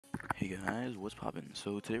Hey guys, what's poppin'?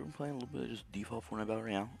 So today we're playing a little bit of just default Fortnite Battle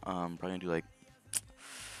Royale. Probably gonna do like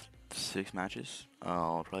 6 matches.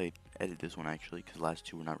 I'll probably edit this one actually, because the last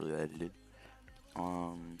two were not really edited.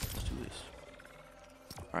 Let's do this.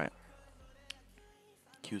 Alright,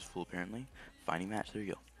 queue's full apparently. Finding match, there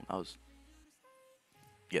you go. That was,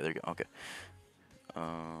 yeah, there you go, okay.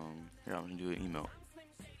 Here, I'm gonna do an email.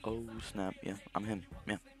 Oh snap, yeah, I'm him,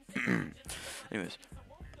 yeah. Anyways,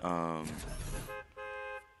 um,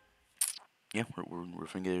 yeah, we're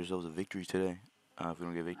gonna get ourselves a victory today. If we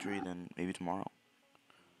don't get a victory, then maybe tomorrow.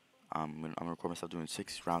 I'm gonna record myself doing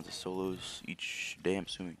 6 rounds of solos each day. I'm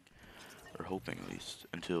assuming, or hoping at least,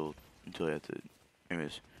 until I have to.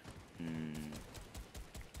 Anyways,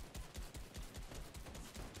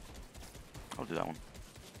 I'll do that one.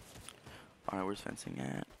 All right, where's fencing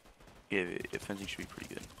at? Yeah, fencing should be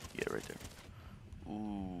pretty good. Yeah, right there.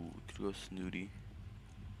 Ooh, could go Snooty.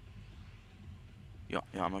 Yeah,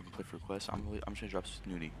 I'm not gonna play for requests. I'm just gonna drop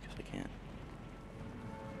Snooty because I can.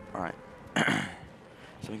 All right.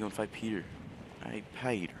 So I'm going to fight Peter. Hey,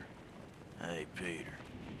 Peter. Hey, Peter.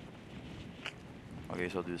 Okay,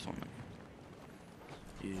 so I'll do this one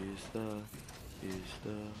then. Is the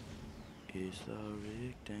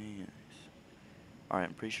Rick dance? Alright,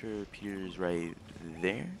 I'm pretty sure Peter's right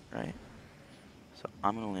there, right? So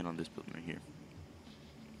I'm gonna land on this building right here.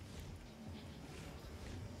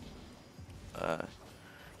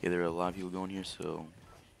 Yeah, there are a lot of people going here, so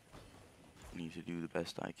I need to do the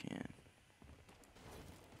best I can.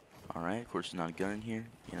 Alright, of course there's not a gun in here,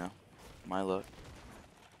 you know. My luck.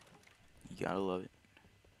 You gotta love it.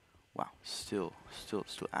 Wow, still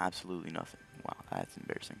absolutely nothing. Wow, that's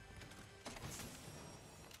embarrassing.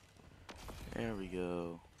 There we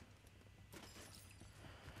go.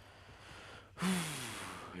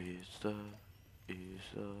 Is the Rick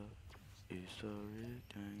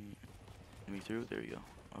dance? Me through? There we go.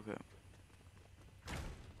 Okay.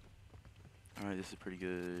 Alright, this is pretty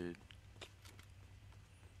good.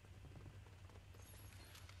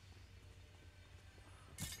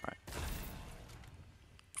 Alright.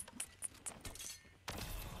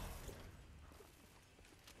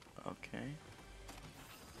 Okay.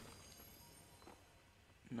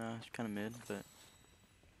 Nah, it's kinda mid, but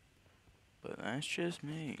that's just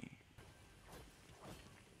me.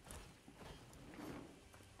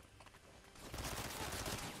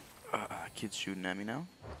 Kid's shooting at me now.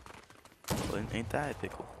 Well, ain't that a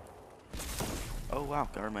pickle? Oh wow,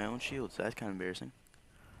 got my own shields. That's kinda embarrassing.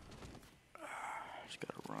 Just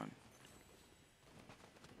gotta run.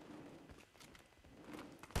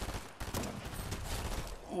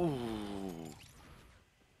 Ooh.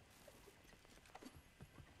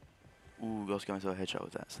 Ooh, also got myself a headshot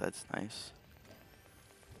with that, so that's nice.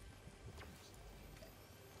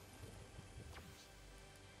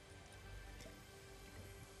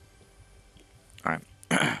 Alright.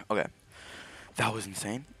 Okay. That was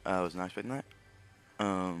insane. I was not expecting that.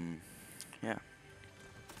 Yeah.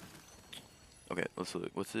 Okay, let's look.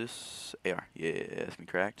 What's this? AR. Yeah, that's me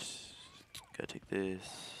cracked. Gotta take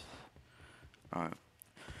this. Alright.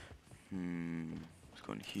 Let's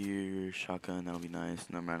go in here. Shotgun, that'll be nice.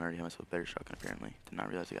 Never mind, I already have myself a better shotgun apparently. Did not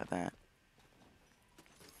realize I got that.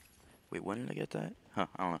 Wait, when did I get that? Huh,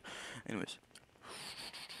 I don't know. Anyways.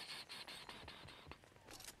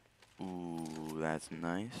 Ooh, that's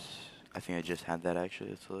nice. I think I just had that actually.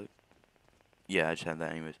 Let's look. Yeah, I just had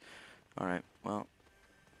that anyways. Alright, well.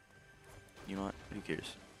 You know what? Who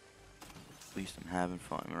cares? At least I'm having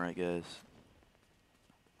fun, alright guys?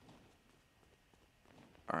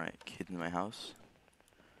 Alright, kid in my house.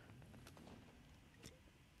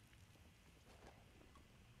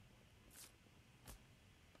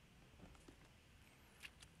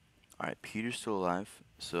 Alright, Peter's still alive,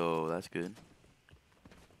 so that's good.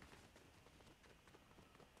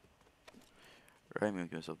 Alright, I'm gonna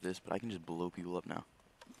give myself this, but I can just blow people up now.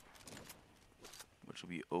 Which will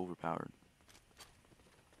be overpowered.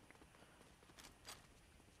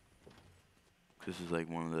 This is like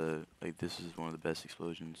this is one of the best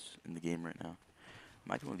explosions in the game right now.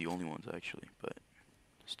 Might be one of the only ones actually, but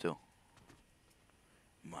still.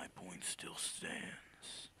 My point still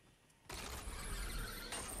stands.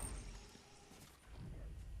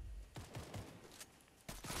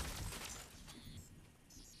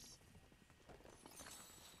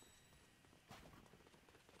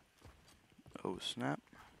 Oh snap.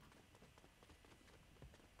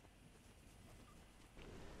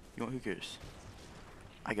 You know what, who cares?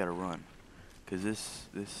 I gotta run. Cause this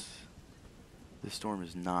storm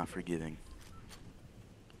is not forgiving.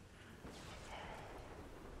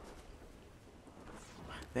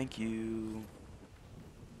 Thank you.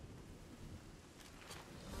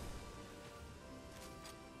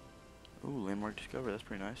 Ooh, landmark discovered. That's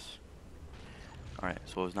pretty nice. Alright,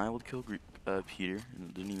 so I was not able to kill Peter.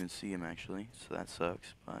 And didn't even see him, actually. So that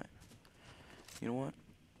sucks, but... You know what?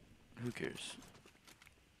 Who cares?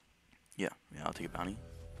 Yeah, I'll take a bounty.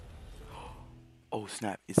 Oh,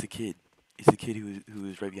 snap. It's the kid. It's the kid who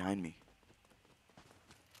was right behind me.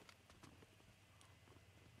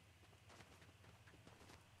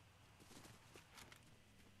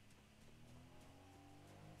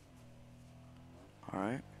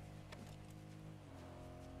 Alright.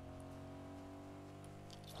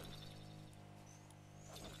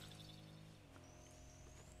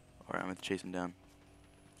 Alright, I'm gonna chase him down.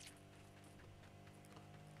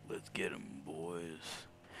 Let's get him, boys.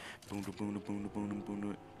 Boom, boom, boom, boom, boom,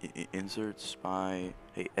 boom. Insert spy.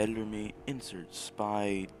 Hey, editor mate, insert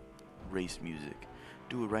spy race music.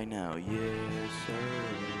 Do it right now. Yes, sir.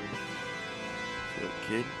 So,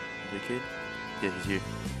 kid? Is there a kid? Yeah, he's here.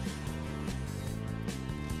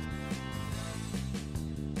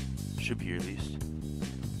 Should be here at least.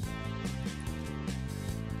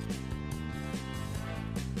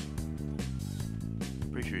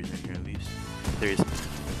 Pretty sure he's in here at least. There he is.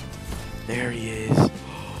 There he is.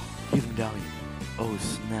 He's medallion. Oh,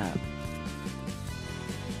 snap.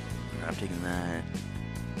 I'm taking that.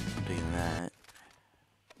 I'm taking that.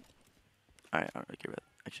 Alright, care about that.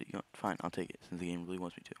 Actually, you know, fine, I'll take it since the game really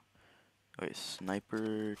wants me to. Okay,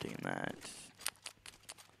 sniper, taking that.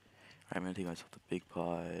 Alright, I'm gonna take myself the big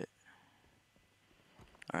pot.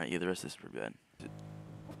 Alright, yeah, the rest of this is pretty bad.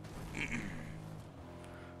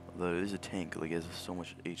 Although it is a tank, like it has so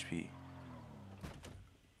much HP.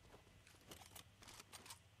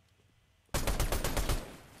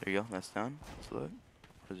 There you go, that's down. Let's look.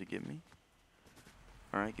 What does it give me?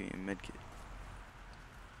 Alright, give me a med kit.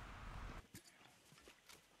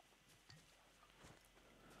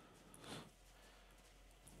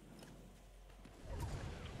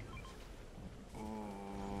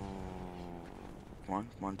 Come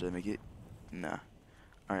on, did I make it? Nah. Alright,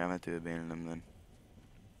 I'm gonna have to abandon them then.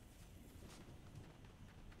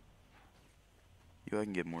 Yo, I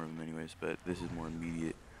can get more of them anyways, but this is more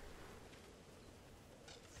immediate.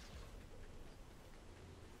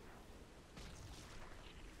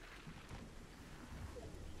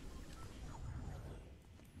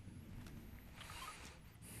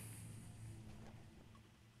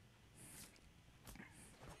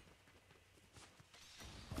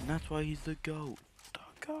 And that's why he's the GOAT. The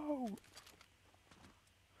GOAT!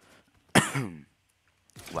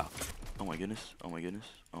 Wow. Oh my goodness, oh my goodness,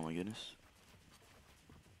 oh my goodness.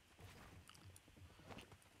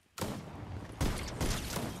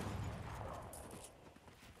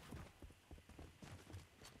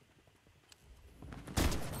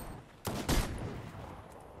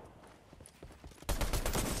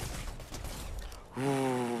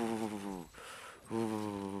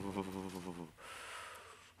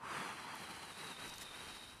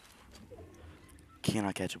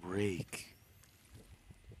 Cannot catch a break.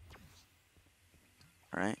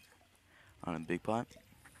 Alright. On a big pot.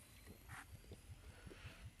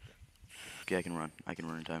 Okay, I can run. I can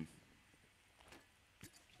run in time.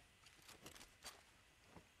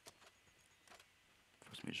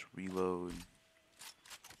 First, let me just reload.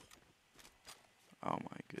 Oh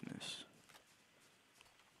my goodness.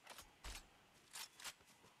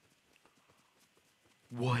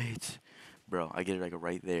 What? Bro, I get it like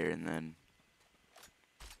right there and then...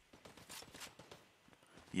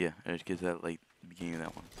 Yeah, it just gets that like the beginning of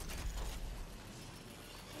that one.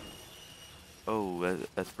 Oh,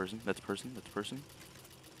 that's person. That's person. That's person.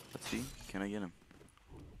 Let's see. Can I get him?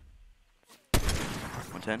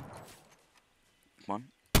 110. Come on.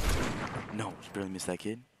 No, just barely missed that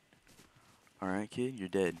kid. Alright, kid. You're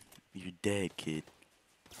dead. You're dead, kid.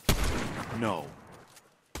 No.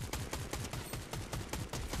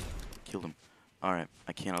 Killed him. Alright,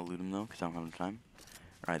 I cannot loot him though because I don't have enough time.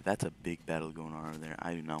 Alright, that's a big battle going on over there.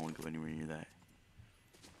 I do not want to go anywhere near that.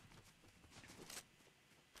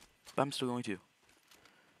 But I'm still going to.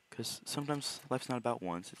 Because sometimes life's not about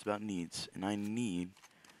wants, it's about needs. And I need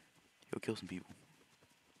to go kill some people.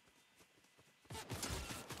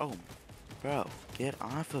 Oh, bro, get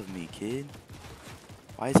off of me, kid.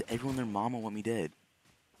 Why does everyone and their mama want me dead?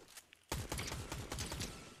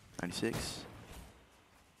 96.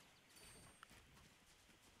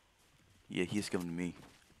 Yeah, he's coming to me.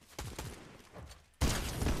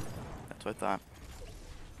 That's what I thought.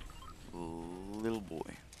 Little boy.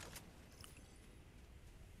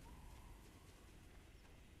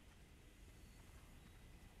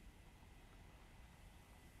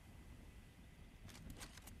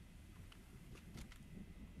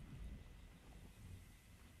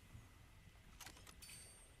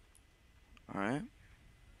 Alright.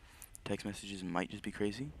 Text messages might just be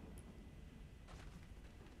crazy.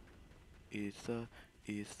 It's the,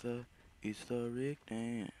 it's the, it's the Rick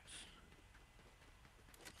dance.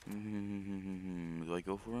 Do I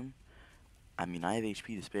go for him? I mean, I have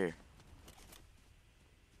HP to spare.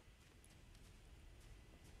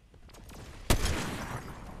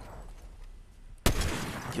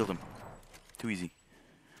 Killed him. Too easy.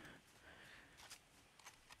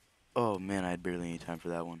 Oh man, I had barely any time for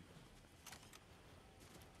that one.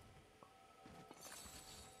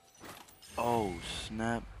 Oh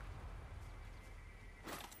snap.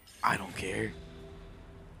 I don't care.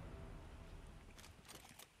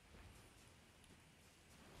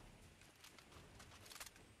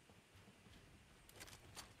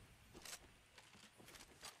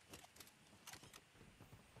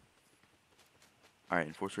 Alright,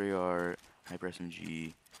 Enforcer AR, Hyper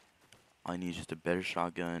SMG. All I need is just a better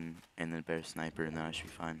shotgun and then a better sniper, and then I should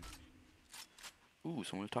be fine. Ooh,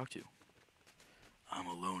 someone to talk to. I'm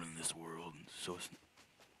alone in this world, so it's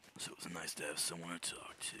nice to have someone to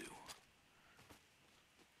talk to.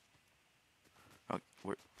 Oh,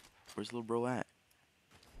 where's little bro at?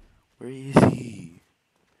 Where is he?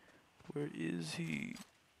 Where is he?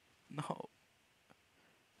 No.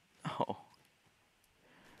 No.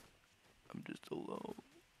 I'm just alone.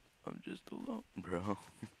 I'm just alone, bro.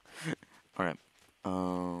 Alright.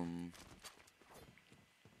 I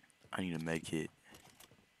need a med kit.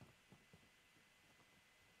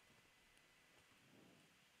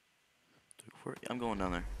 I'm going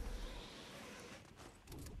down there.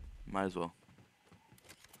 Might as well.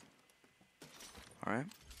 Alright.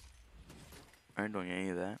 I ain't doing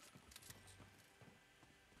any of that.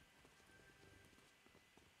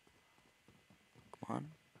 Come on.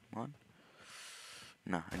 Come on.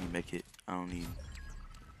 Nah, I need to make it. I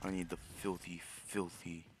need the filthy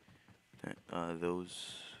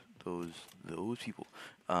those people.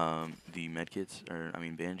 The medkits, or I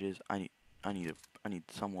mean bandages. I need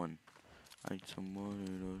someone. I need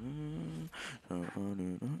someone. Oh,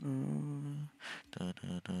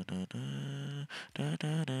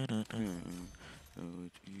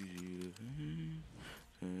 it's easy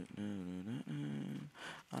to.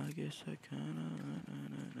 I guess I kinda.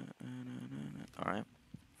 Alright.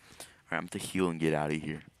 Alright, I'm gonna heal and get out of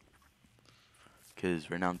here. Cause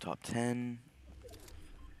right now I'm top 10.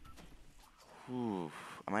 Whew.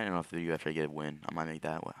 I might end off the video after I get a win. I might make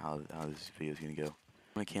that how this video is gonna go.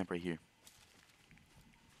 I'm gonna camp right here.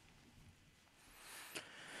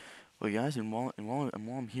 Well, guys, and while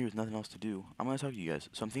I'm here with nothing else to do, I'm gonna talk to you guys.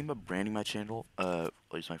 So I'm thinking about branding my channel, like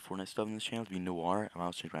my Fortnite stuff in this channel to be Noir. I'm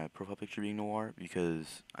also changing my profile picture being Noir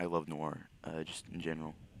because I love Noir, just in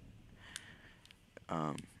general.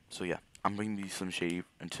 So yeah, I'm bringing these Slim Shady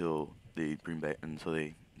until they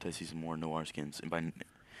I see some more Noir skins, and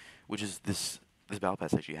which is this battle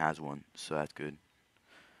pass actually has one, so that's good.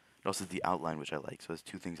 It also has the outline, which I like, so that's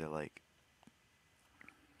two things I like.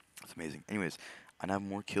 That's amazing. Anyways, I now have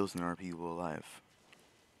more kills than there are people alive.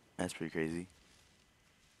 That's pretty crazy.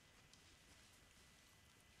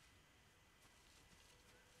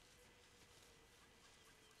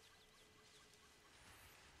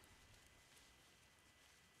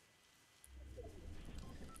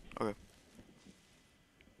 Okay.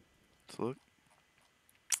 Let's look.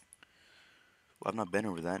 Well, I've not been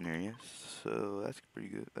over that area, so that's pretty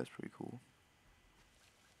good. That's pretty cool.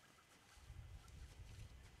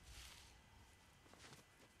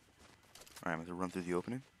 Alright, I'm gonna run through the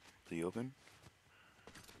opening. The open.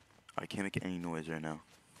 I can't make any noise right now.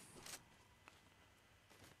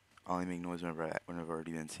 I'll only make noise whenever I've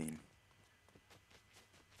already been seen.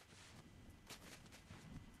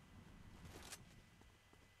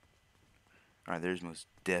 Alright, there's most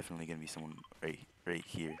definitely gonna be someone right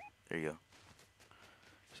here. There you go.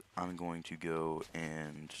 So I'm going to go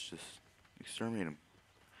and just exterminate him.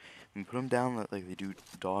 And put them down like they do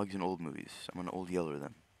dogs in old movies. I'm gonna Old Yeller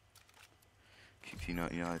them. You know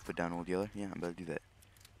how I put down Old Yeller? Yeah, I'm about to do that.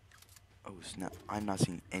 Oh snap! I'm not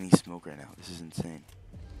seeing any smoke right now. This is insane.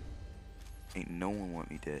 Ain't no one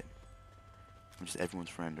want me dead. I'm just everyone's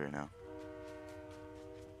friend right now.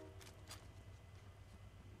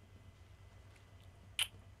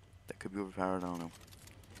 That could be overpowered. I don't know.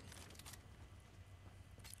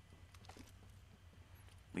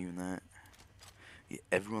 Leaving that. Yeah,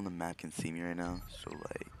 everyone on the map can see me right now. So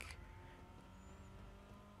like.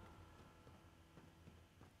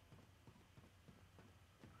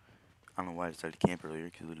 I don't know why I decided to camp earlier,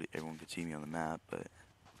 because literally everyone could see me on the map, but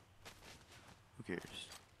who cares?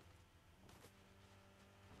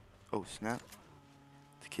 Oh, snap.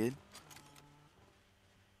 It's a kid.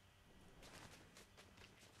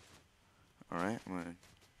 Alright, I'm gonna...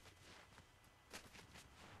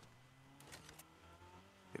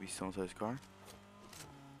 Maybe he's still inside his car.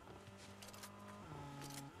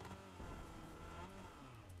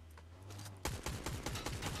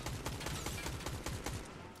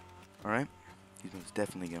 Alright. He's most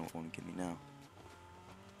definitely gonna want to get me now.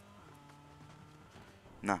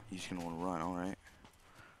 Nah, he's just gonna want to run, alright.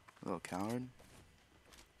 Little coward.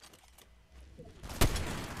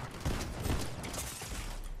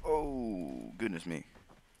 Oh, goodness me.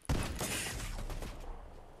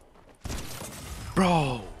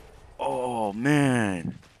 Bro! Oh,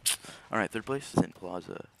 man. Alright, third place, St.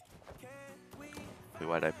 Plaza. Wait,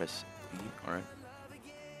 why did I press E? Alright.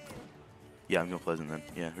 Yeah, I'm going Pleasant then.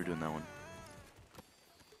 Yeah, we're doing that one.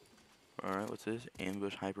 Alright, what's this?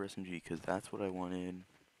 Ambush Hyper SMG, because that's what I wanted.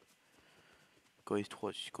 Guys,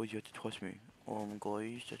 you have to trust me.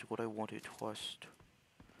 Guys, that's what I wanted, trust.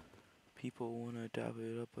 People wanna dab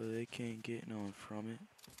it up, but they can't get none from it.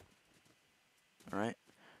 Alright.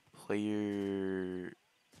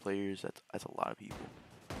 Players, that's a lot of people.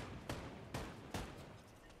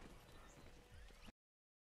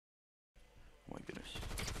 Oh my goodness.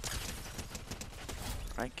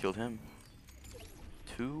 Alright, killed him.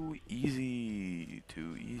 Too easy.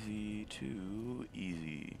 Too easy. Too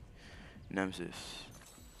easy. Nemesis.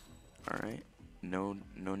 Alright. No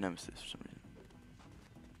Nemesis for some reason.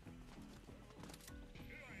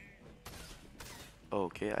 Oh,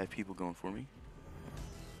 okay, I have people going for me.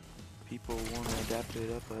 People wanna adapt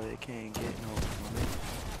it up, but they can't get no from it.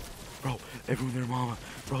 Bro, everyone their mama.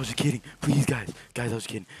 Bro, I was just kidding. Please, guys. Guys, I was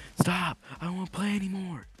kidding. Stop! I don't want to play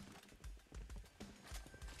anymore.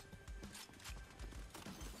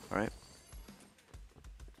 Alright.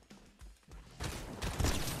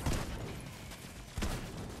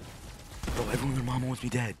 Bro, everyone their mama wants me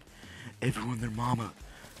dead. Everyone their mama.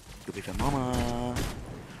 Go big fat mama.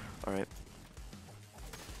 Alright.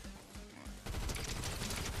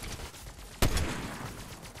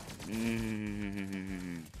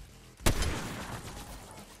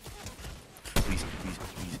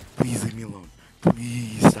 Please leave me alone.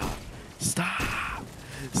 Please stop. Stop.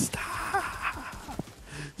 Stop.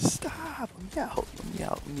 Stop. Let me out. Let me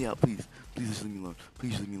out. Let me out. Please. Please just leave me alone.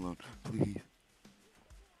 Please leave me alone. Please.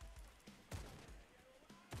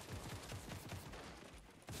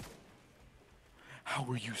 How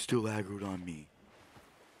are you still aggroed on me?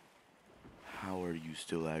 How are you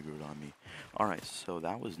still aggroed on me? Alright, so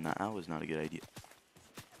that was not a good idea.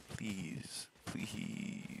 Please.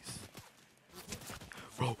 Please.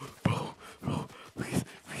 Bro, please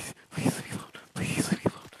leave me alone. Please leave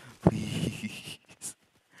me alone. Please.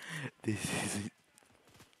 This isn't...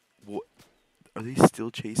 What? Are they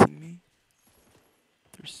still chasing me?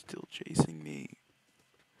 They're still chasing me.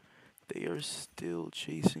 They are still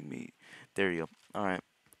chasing me. There you go. Alright.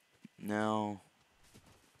 Now...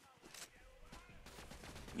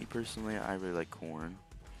 Me personally, I really like corn.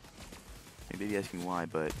 Maybe ask me why,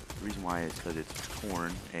 but the reason why is because it's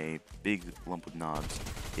corn, a big lump of knobs.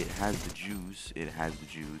 It has the juice. It has the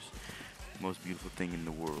juice. Most beautiful thing in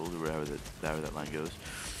the world, or wherever that line goes.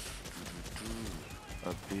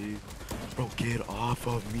 A big... Bro, get off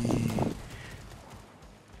of me!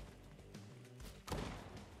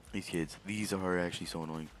 These kids. These are actually so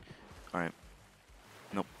annoying. Alright.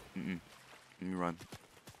 Nope. Let me run.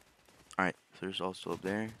 Alright, so there's all still up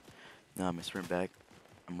there. Now I'm gonna sprint back.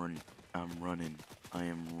 I'm running. I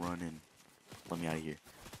am running. Let me out of here.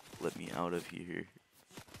 Let me out of here.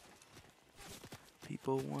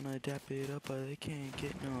 People wanna dap it up, but they can't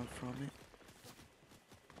get none from it.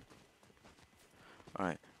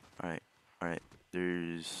 Alright.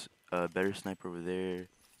 There's a better sniper over there.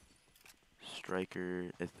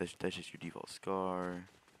 Striker. That's just your default scar.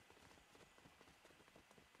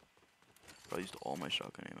 I used all my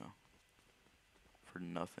shotgun ammo. For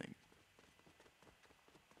nothing.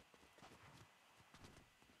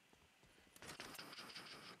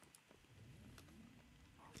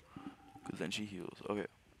 Because then she heals. Okay.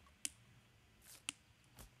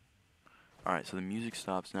 Alright, so the music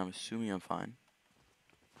stops. Now I'm assuming I'm fine.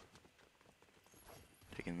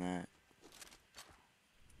 Taking that.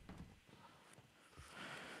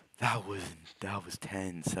 That was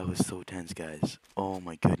tense. That was so tense, guys. Oh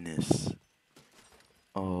my goodness.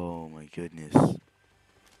 Oh my goodness.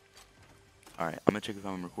 Alright, I'm gonna check if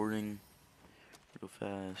I'm recording real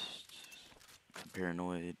fast. I'm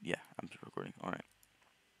paranoid. Yeah, I'm recording. Alright.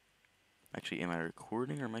 Actually, am I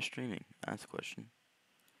recording or am I streaming? That's the question.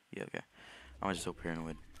 Yeah, okay. I'm just so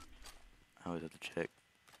paranoid. I always have to check.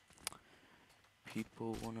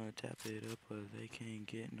 People wanna tap it up, but they can't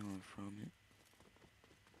get none from it.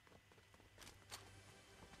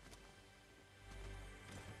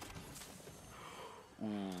 Ooh.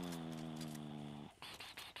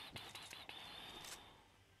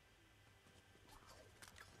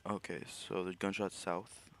 Okay, so there's gunshots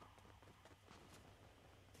south.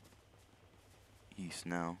 East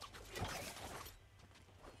now.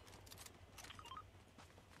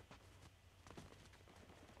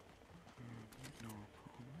 No.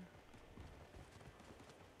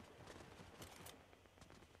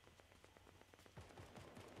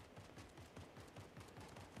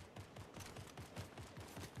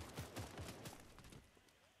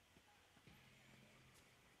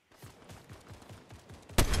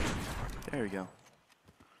 There we go.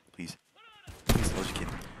 Please. Please, I was just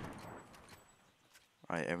kidding.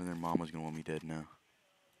 Alright, Evan, their mom was gonna want me dead now.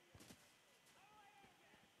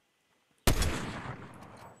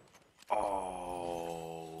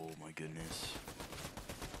 Oh my goodness.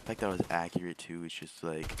 The fact that I was accurate too, it's just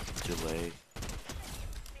like delay.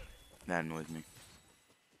 That annoys me.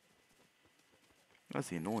 That's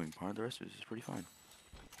the annoying part. The rest of it is pretty fine.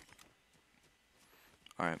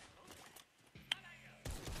 Alright.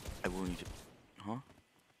 I will need to. Huh?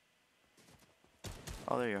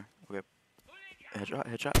 Oh, there you are. Okay. Headshot,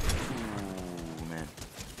 headshot. Ooh, man.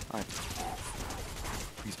 Alright.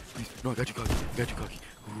 Please, please. No, I got you cocky. I got you cocky.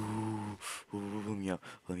 Ooh, ooh, let me out.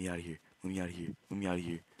 Let me out of here. Let me out of here. Let me out of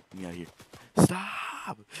here. Let me out of here.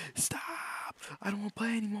 Stop! Stop! I don't want to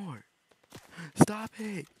play anymore. Stop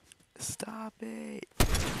it. Stop it.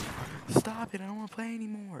 Stop it. I don't want to play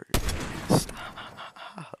anymore.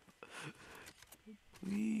 Stop.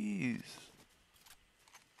 Please.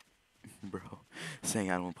 Bro,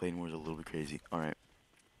 saying I don't want to play anymore is a little bit crazy. Alright.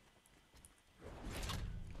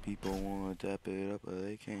 People want to tap it up, but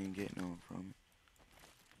they can't get no from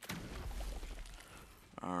it.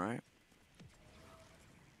 Alright.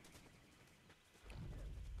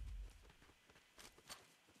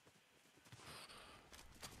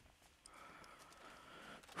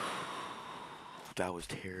 That was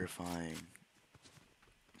terrifying.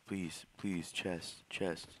 Please, please, chest,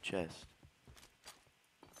 chest, chest.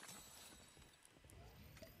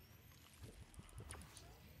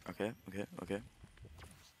 Okay, okay, okay.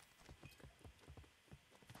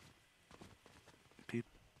 Peep.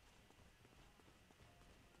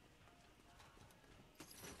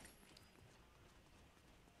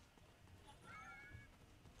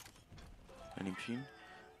 Vending machine.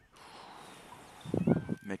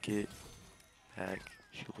 Medkit. Pack.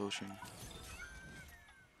 Shield potion.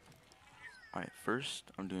 Alright,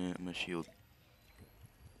 first I'm gonna shield.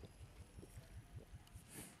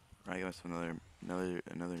 Alright guys, another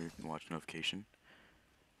watch notification.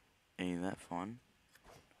 Ain't that fun?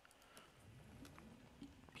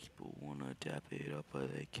 People wanna tap it up,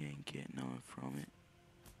 but they can't get none from it.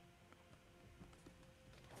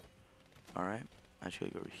 Alright, I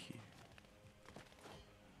should go over here.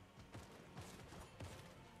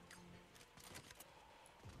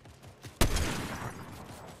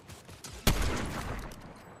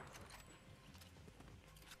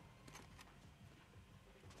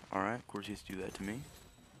 Alright, of course he has to do that to me.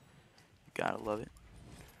 You gotta love it.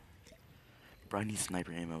 Bro, I need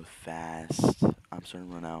sniper ammo fast. I'm starting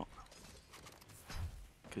to run out.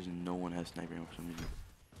 Because no one has sniper ammo for some reason.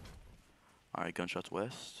 Alright, gunshots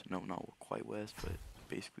west. No, not quite west, but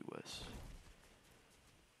basically west.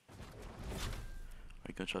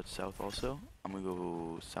 Alright, gunshots south also. I'm gonna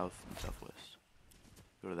go south and southwest.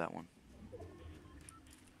 Go to that one.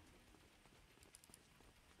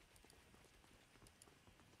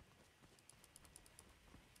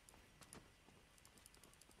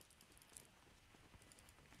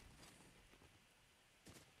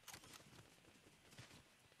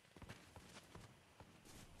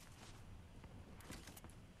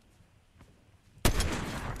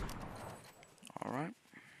 Alright.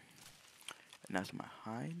 And that's my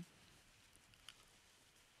hide.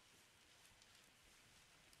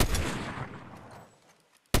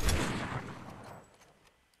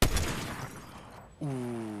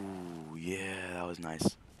 Ooh, yeah, that was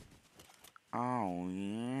nice. Oh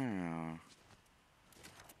yeah.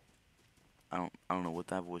 I don't know what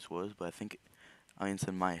that voice was, but I think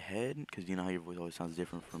inside my head, because you know how your voice always sounds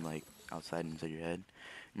different from like outside and inside your head.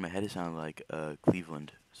 In my head, it sounded like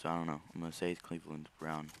Cleveland. So I don't know. I'm gonna say it's Cleveland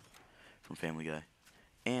Brown from Family Guy.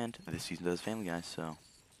 And this season does Family Guy, so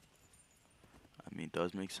I mean, it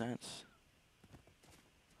does make sense.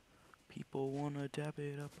 People wanna tap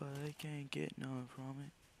it up, but they can't get none from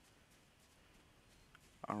it.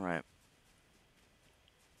 Alright.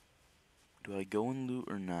 Do I go and loot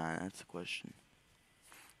or not? That's the question.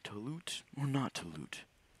 To loot or not to loot?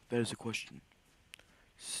 That is the question.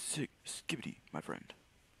 Skibbity, my friend.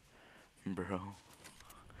 Bro.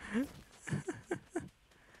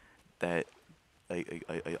 That,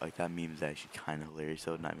 like that meme is actually kind of hilarious,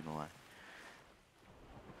 so not even gonna lie.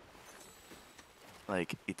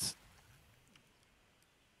 like, it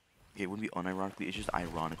wouldn't be unironically, it's just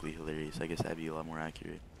ironically hilarious. I guess that'd be a lot more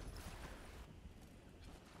accurate.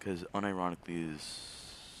 Because unironically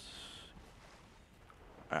is,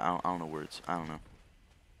 I don't know words. I don't know.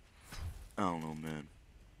 I don't know, man.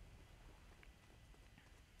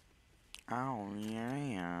 Oh,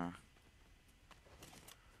 yeah.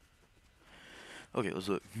 Okay, let's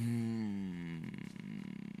look.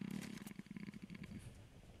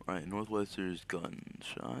 Alright, Northwest, there's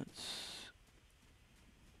gunshots.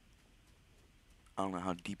 I don't know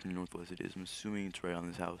how deep in the Northwest it is. I'm assuming it's right on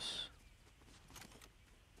this house.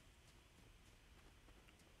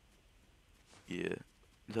 Yeah.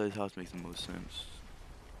 Inside this house makes the most sense.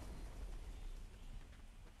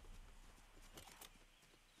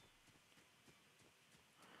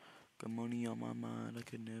 Got money on my mind, I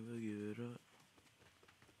could never give it up.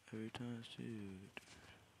 Every time I shoot.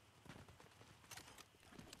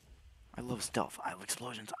 I love stealth. I love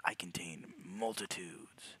explosions. I contain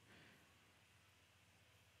multitudes.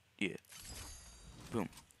 Yeah. Boom.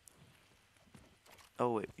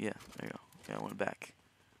 Oh wait, yeah, there you go. Yeah, I went back.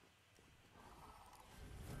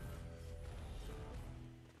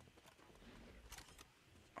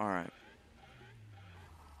 Alright.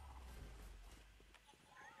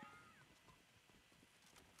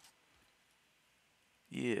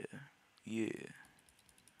 Yeah. Yeah.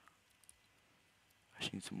 I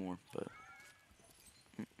should need some more, but...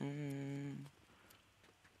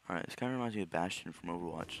 Alright, this kind of reminds me of Bastion from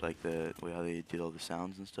Overwatch, like the way how they did all the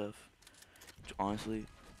sounds and stuff. Which, honestly,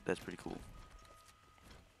 that's pretty cool.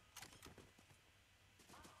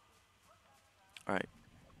 Alright.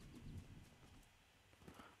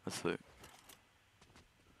 Let's look.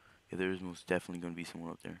 Yeah, there is most definitely going to be someone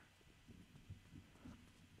up there.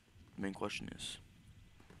 The main question is,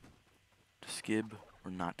 to skib or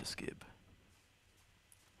not to skib?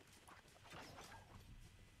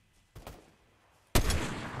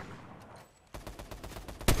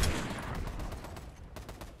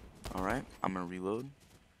 Alright, I'm going to reload.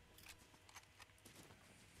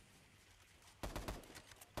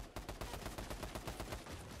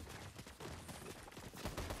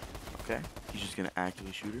 Okay, he's just going to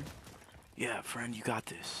actively shoot her. Yeah, friend, you got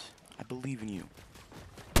this. I believe in you.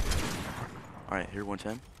 Alright, here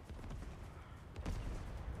 110.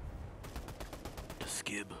 To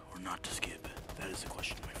skib or not to skib? That is the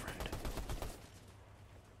question, my friend.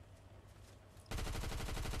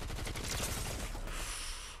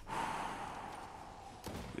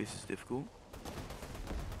 This is difficult.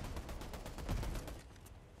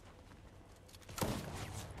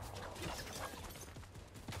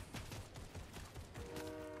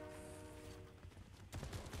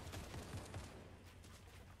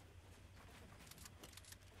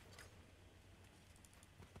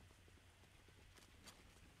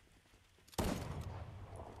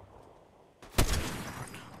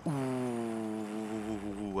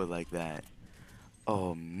 Ooh, I like that.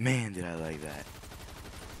 Oh man, did I like that.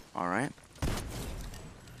 Alright.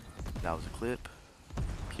 That was a clip.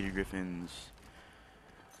 Peter Griffin's.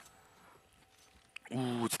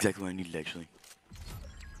 Ooh, it's exactly what I needed actually.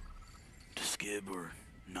 To skib or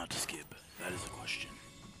not to skib? That is the question.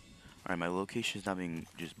 Alright, my location is not being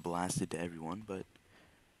just blasted to everyone, but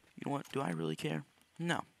you know what? Do I really care?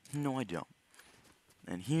 No. No, I don't.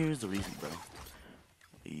 And here's the reason, bro.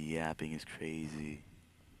 The yapping is crazy.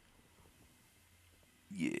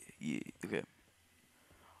 Yeah, yeah, okay.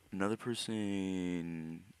 Another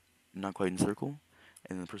person not quite in circle,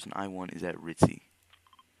 and the person I want is at Ritzy.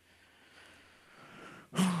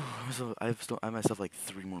 So I have myself like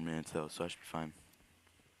 3 more minutes though, so I should be fine.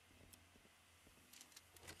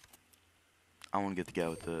 I want to get the guy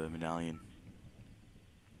with the medallion.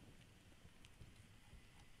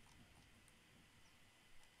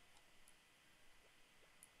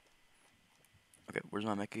 Okay, where's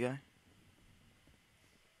my mecha guy?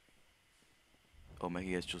 Oh,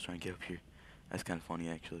 mecha guy's just trying to get up here. That's kind of funny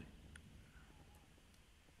actually.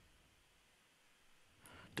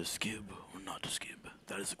 To skib or not to skib?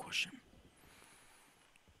 That is the question.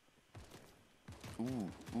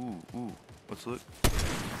 Ooh. Let's look.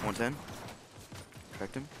 110.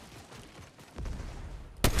 Cracked him.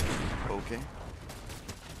 Okay.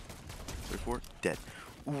 34. Dead.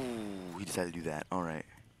 Ooh, he decided to do that. Alright.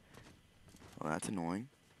 Well, that's annoying.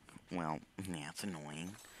 Well, yeah, it's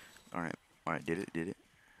annoying. Alright, did it.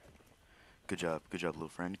 Good job, little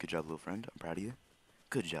friend. Good job, little friend. I'm proud of you.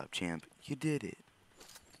 Good job, champ. You did it.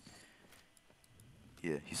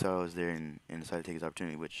 Yeah, he saw I was there and decided to take his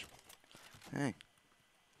opportunity, which, hey,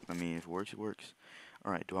 I mean, if it works, it works.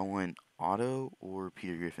 Alright, do I want auto or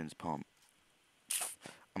Peter Griffin's pump?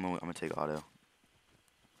 I'm gonna take auto.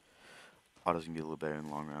 Auto's gonna be a little better in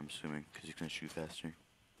the long run, I'm assuming, because he's gonna shoot faster.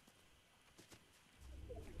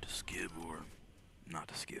 To skip or not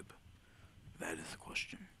to skip? That is the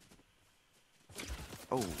question.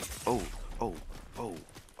 Oh, oh, oh, oh,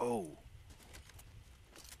 oh.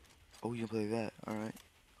 Oh, you can play that, alright.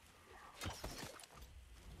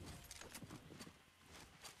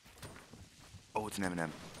 Oh, it's an Eminem.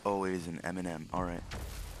 Oh, it is an Eminem, alright.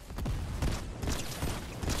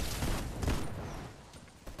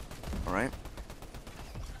 Alright.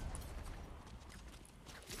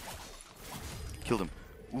 Killed him.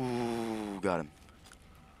 Ooh, got him.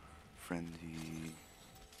 Frenzy.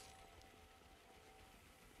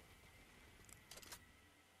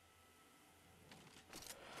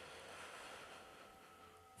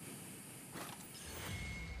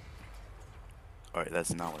 Alright,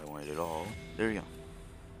 that's not what I wanted at all. There you go.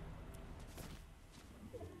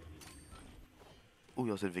 Ooh,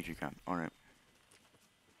 you also said victory crown. Alright.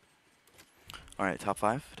 Alright, top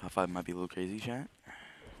 5. Top 5 might be a little crazy, chat.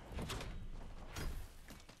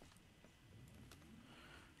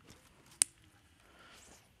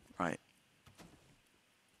 Alright.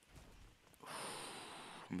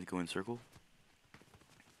 I'm gonna go in circle.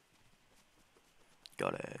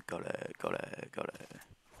 Got it.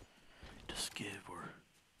 To skip or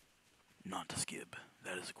not to skip?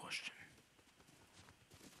 That is the question.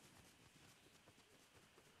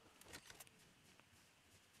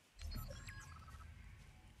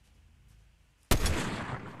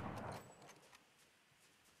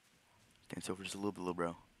 Stand still for just a little bit, little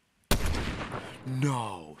bro.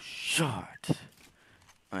 No shot.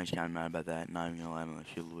 I'm actually kind of mad about that. Not even gonna lie, I'm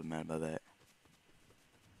actually a little bit mad about that.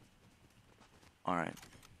 Alright.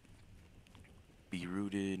 Be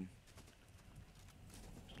rooted.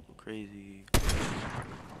 It's a little crazy.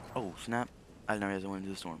 Oh, snap. I didn't realize I went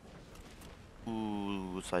into the storm.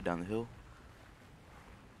 Ooh, slide down the hill.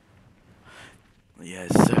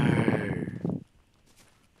 Yes, sir.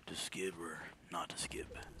 To skip or not to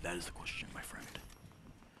skip? That is the question, my friend.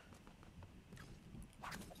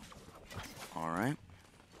 Alright.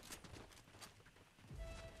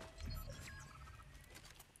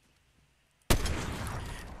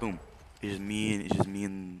 Boom. It's just me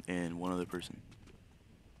and one other person.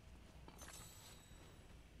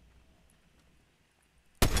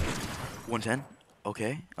 $110.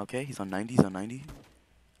 Okay. He's on 90. He's on 90.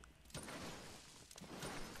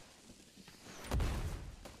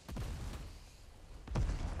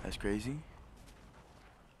 That's crazy.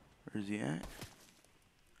 Where's he at?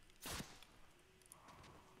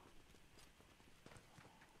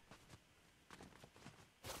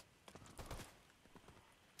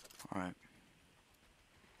 Alright.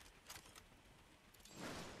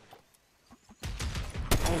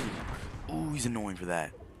 Oh, he's annoying for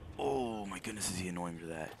that. Oh my goodness, is he annoying for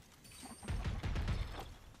that?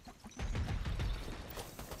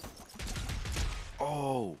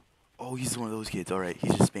 Oh, he's one of those kids. Alright,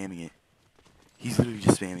 he's just spamming it. He's literally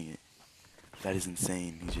just spamming it. That is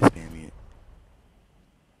insane. He's just spamming it.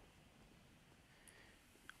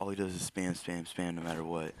 All he does is spam no matter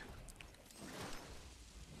what.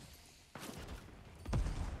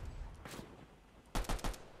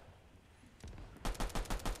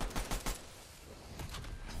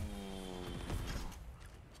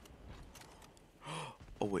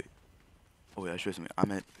 Oh wait, I should something.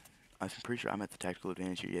 I'm pretty sure I'm at the tactical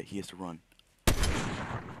advantage here. Yeah, he has to run.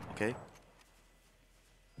 Okay.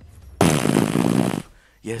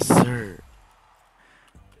 Yes, sir.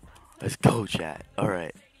 Let's go, chat. All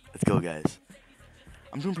right, let's go, guys.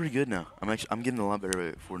 I'm doing pretty good now. I'm getting a lot better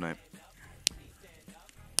at Fortnite.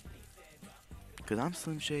 Cause I'm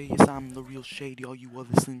Slim Shady, yes I'm the real Shady. All you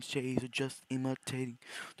other Slim Shadys are just imitating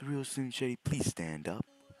the real Slim Shady. Please stand up.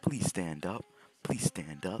 Please stand up. Please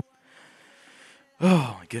stand up.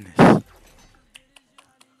 Oh my goodness.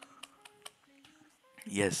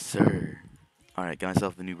 Yes, sir. Alright, got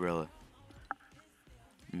myself the new umbrella.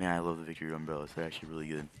 Man, I love the Victory umbrellas. They're actually really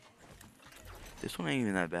good. This one ain't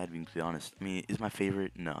even that bad, being completely honest. I mean, is my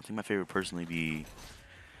favorite? No, I think my favorite personally be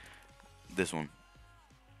this one.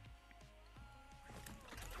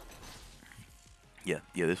 Yeah,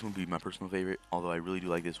 this one would be my personal favorite. Although I really do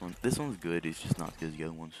like this one. This one's good. It's just not as good as the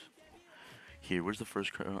other ones. Here, where's the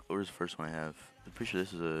first one I have? I'm pretty sure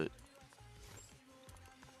this is a...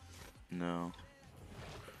 No.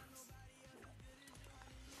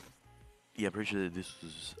 Yeah, I'm pretty sure that this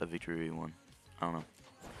was a Victory one. I don't know.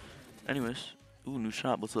 Anyways. Ooh, new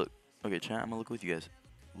shop. Let's look. Okay, chat, I'm gonna look with you guys.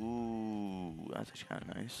 Ooh, that's actually kind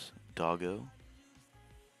of nice. Doggo.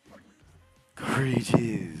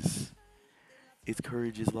 Courageous. It's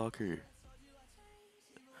Courageous Locker.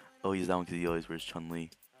 Oh, he's that one because he always wears Chun-Li.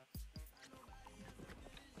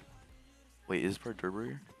 Wait, is this part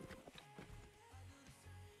Durbury?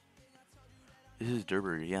 This is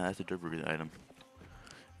Durbury. Yeah, that's a Durbury item.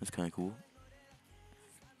 That's kind of cool.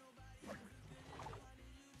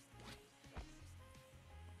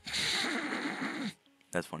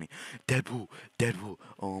 That's funny. Deadpool! Deadpool!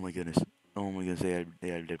 Oh my goodness. Oh my goodness,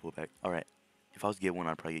 they added Deadpool back. Alright. If I was to get one,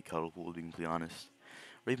 I'd probably get Cuddlepool, to be completely honest.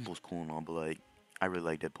 Ravenpool's cool and all, but like, I really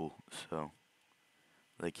like Deadpool, so.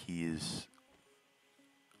 Like, he is.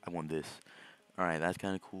 I want this. Alright, that's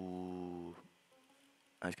kind of cool.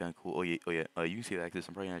 That's kind of cool. Oh, yeah, oh, yeah. You can see like this.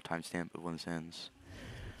 I'm probably going to timestamp of when this ends.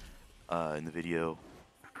 In the video,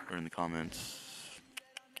 or in the comments.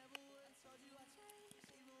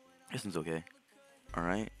 This one's okay.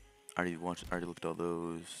 Alright. Already looked at all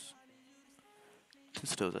those.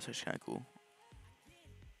 Stills, that's actually kind of cool.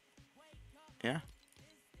 Yeah,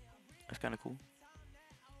 that's kind of cool.